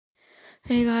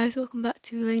Hey guys, welcome back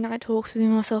to Late Night Talks with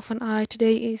myself and I.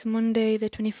 Today is Monday, the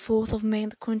 24th of May,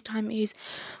 and the current time is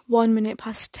 1 minute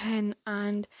past 10.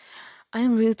 And I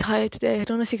am really tired today. I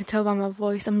don't know if you can tell by my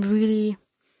voice. I'm really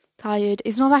tired.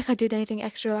 It's not like I did anything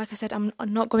extra. Like I said, I'm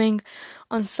not going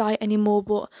on site anymore,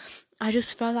 but I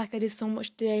just felt like I did so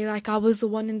much today. Like I was the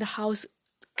one in the house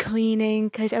cleaning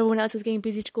because everyone else was getting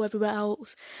busy to go everywhere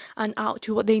else and out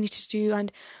to what they need to do.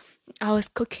 And I was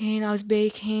cooking, I was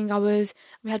baking,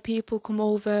 we had people come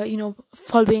over,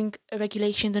 following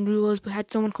regulations and rules. We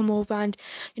had someone come over and,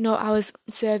 I was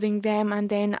serving them, and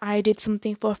then I did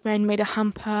something for a friend, made a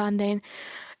hamper, and then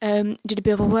did a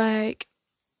bit of work.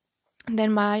 And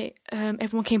then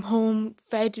everyone came home,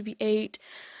 fed, we ate.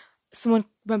 Someone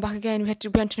went back again,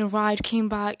 went on a ride, came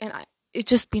back, and it's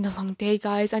just been a long day,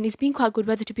 guys, and it's been quite good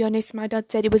weather, to be honest. My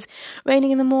dad said it was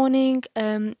raining in the morning,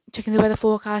 checking the weather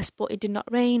forecast, but it did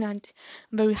not rain, and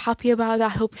I'm very happy about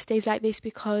that. I hope it stays like this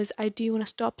because I do want to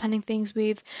start planning things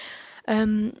with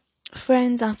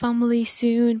friends and family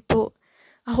soon. But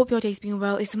I hope your day's been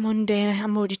well. It's Monday and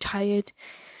I'm already tired.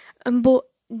 But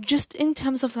just in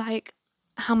terms of like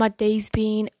how my day's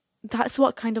been, that's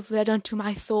what kind of led on to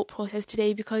my thought process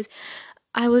today, because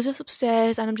I was just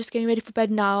upstairs and I'm just getting ready for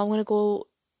bed now. I'm going to go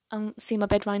and see my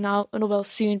bed right now. I know, well,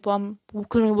 soon, but I'm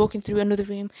currently walking through another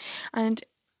room. And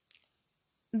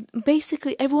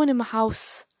basically everyone in my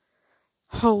household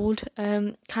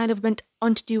kind of went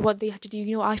on to do what they had to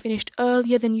do. I finished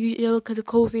earlier than usual because of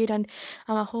COVID, and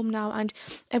I'm at home now, and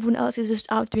everyone else is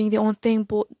just out doing their own thing.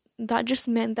 But that just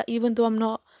meant that even though I'm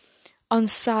not on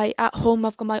site at home,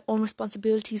 I've got my own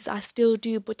responsibilities that I still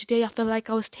do. But today I felt like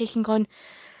I was taking on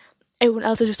everyone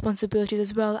else's responsibilities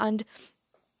as well. And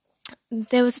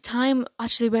there was a time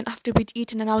actually when after we'd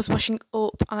eaten and I was washing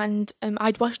up, and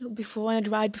I'd washed up before and I'd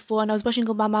dried before, and I was washing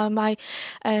up my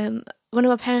one of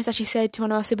my parents actually said to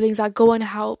one of our siblings, like, go and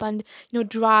help and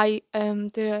dry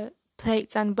the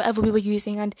plates and whatever we were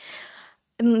using. And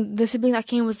the sibling that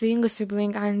came was the younger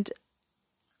sibling, and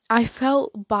I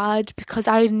felt bad because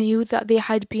I knew that they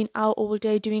had been out all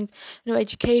day doing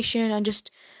education and just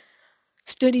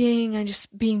studying and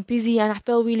just being busy, and I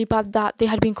felt really bad that they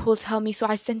had been called to help me, so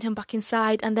I sent him back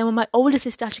inside. And then when my older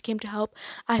sister actually came to help,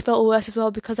 I felt worse as well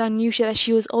because I knew that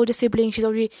she was older sibling, she's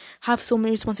already have so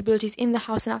many responsibilities in the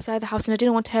house and outside the house, and I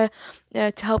didn't want her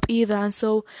to help either. And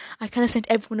so I kind of sent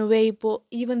everyone away. But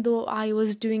even though I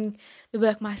was doing the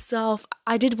work myself,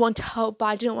 I did want to help, but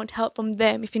I didn't want help from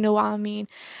them, if you know what I mean.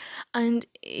 And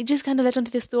it just kind of led on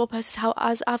to this thought process how,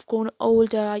 as I've grown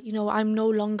older, I'm no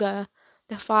longer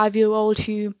the 5-year-old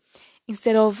who,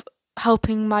 instead of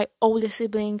helping my older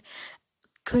sibling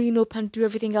clean up and do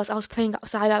everything else, I was playing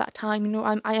outside at that time.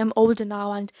 I am older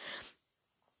now and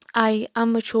I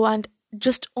am mature, and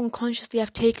just unconsciously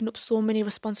I've taken up so many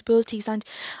responsibilities, and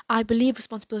I believe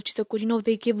responsibilities are good.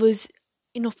 They give us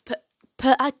enough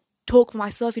I talk for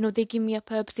myself, they give me a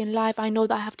purpose in life. I know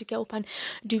that I have to get up and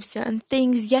do certain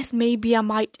things. Yes, maybe I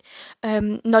might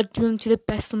not do them to the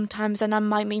best sometimes, and I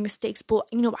might make mistakes, but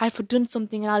I've done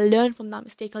something and I learn from that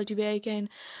mistake, I'll do it again.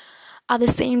 At the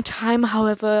same time,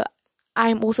 however,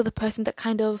 I'm also the person that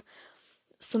kind of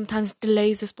sometimes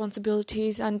delays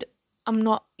responsibilities, and I'm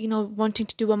not, wanting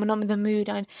to do them. I'm not in the mood,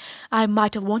 and I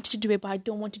might have wanted to do it, but I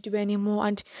don't want to do it anymore,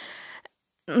 and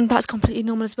that's completely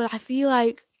normal as well. I feel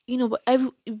like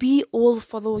we all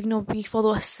follow, we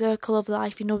follow a circle of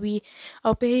life. We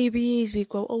are babies, we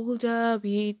grow older,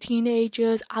 we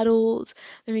teenagers, adults,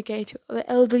 then we get to the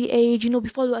elderly age. We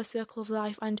follow a circle of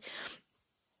life, and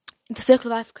the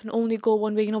circle of life can only go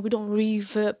one way. We don't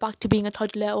revert back to being a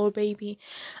toddler or a baby,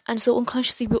 and so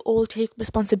unconsciously we all take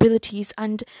responsibilities.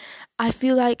 And I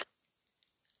feel like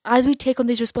as we take on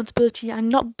this responsibility, and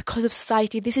not because of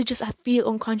society, this is just I feel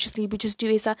unconsciously we just do,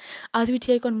 is that as we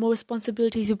take on more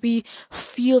responsibilities, we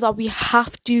feel that we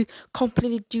have to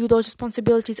completely do those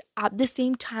responsibilities at the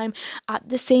same time, at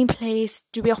the same place,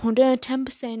 do it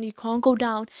 110%. You can't go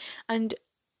down, and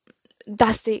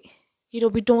that's it.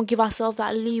 We don't give ourselves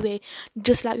that leeway,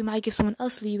 just like we might give someone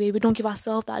else leeway. We don't give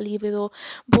ourselves that leeway though.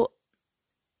 But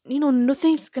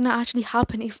nothing's gonna actually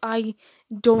happen if I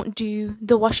don't do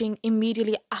the washing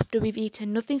immediately after we've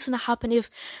eaten. Nothing's gonna happen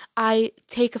if I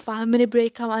take a 5-minute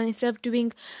break out, and instead of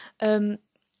doing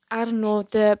I don't know,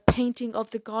 the painting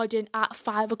of the garden at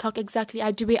 5 o'clock exactly,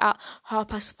 I do it at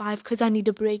 5:30 because I need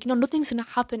a break. Nothing's gonna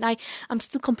happen. I'm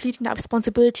still completing that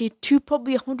responsibility to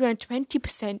probably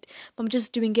 120%, but I'm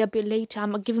just doing it a bit later.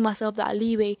 I'm giving myself that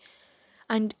leeway,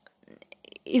 and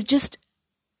it's just,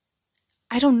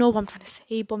 I don't know what I'm trying to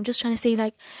say, but I'm just trying to say,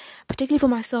 like, particularly for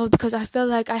myself, because I felt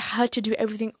like I had to do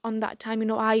everything on that time.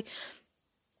 I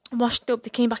washed up, they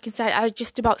came back inside. I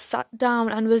just about sat down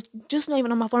and was just not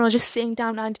even on my phone. I was just sitting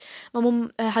down, and my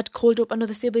mum had called up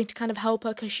another sibling to kind of help her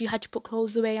because she had to put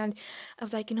clothes away. And I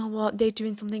was like, you know what, they're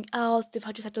doing something else. If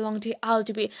I just had a long day, I'll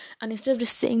do it. And instead of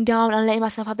just sitting down and letting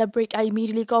myself have that break, I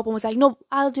immediately got up and was like, no,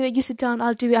 I'll do it. You sit down,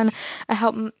 I'll do it. And I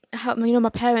help my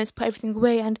parents put everything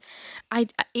away. And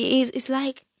it's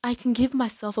like I can give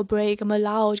myself a break. I'm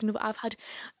allowed. I've had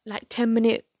like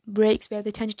 10-minute breaks where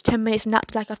they 10 to 10 minutes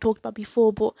naps like I've talked about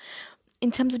before. But in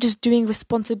terms of just doing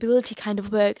responsibility kind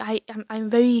of work, I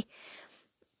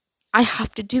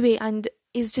have to do it. And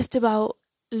it's just about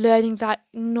learning that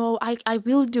no, I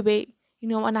will do it,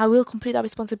 and I will complete that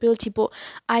responsibility, but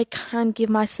I can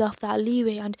give myself that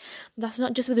leeway. And that's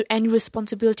not just with any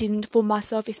responsibility for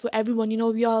myself, it's for everyone.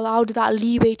 We are allowed that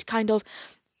leeway to kind of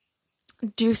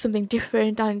do something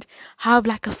different and have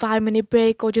like a 5-minute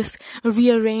break, or just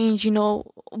rearrange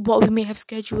what we may have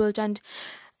scheduled. And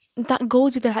that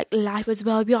goes with like life as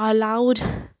well. We are allowed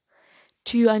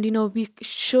to, and we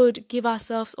should give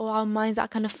ourselves or our minds that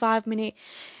kind of 5-minute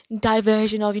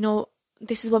diversion of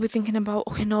this is what we're thinking about.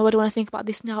 Okay, no, I don't want to think about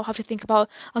this now. I'll think about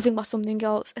something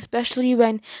else. Especially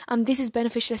when, and this is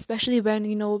beneficial, especially when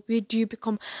we do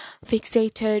become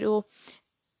fixated or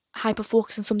hyper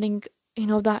focused on something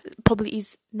that probably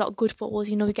is not good for us,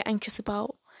 we get anxious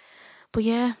about. But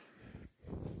yeah,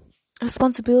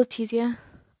 responsibilities, yeah,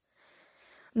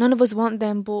 none of us want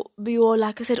them, but we all,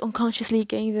 like I said, unconsciously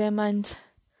getting them, and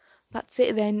that's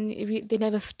it then. They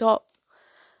never stop.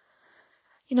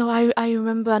 I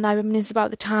remember and I reminisce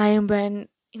about the time when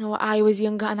I was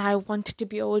younger and I wanted to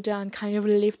be older and kind of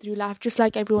live through life just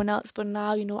like everyone else. But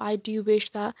now I do wish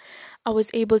that I was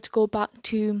able to go back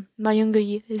to my younger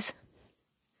years.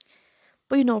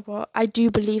 But you know what? I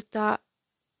do believe that,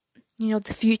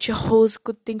 the future holds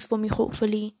good things for me,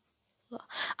 hopefully.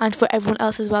 And for everyone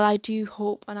else as well. I do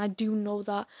hope and I do know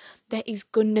that there is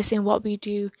goodness in what we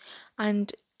do.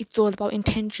 And it's all about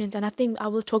intentions. And I think I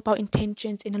will talk about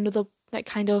intentions in another, like,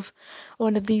 kind of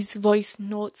one of these voice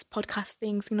notes, podcast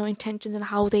things, intentions and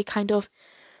how they kind of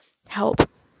help.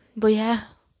 But yeah.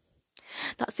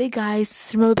 That's it,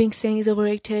 guys. Remember, being sane is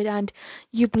overrated, and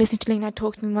you've been listening to Late Night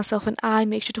Talks with myself and I.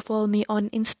 Make sure to follow me on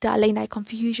Insta, Late Night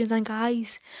Confusions. And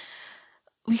guys,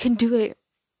 we can do it.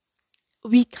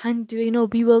 We can do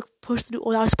it. We will push through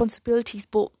all our responsibilities,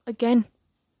 but again,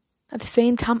 at the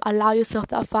same time, allow yourself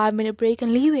that 5-minute break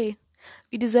and leeway.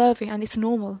 We deserve it, and it's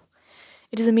normal.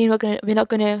 It doesn't mean we're not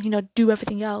gonna do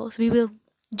everything else. We will,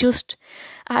 just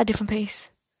at a different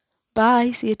pace.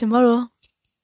 Bye. See you tomorrow.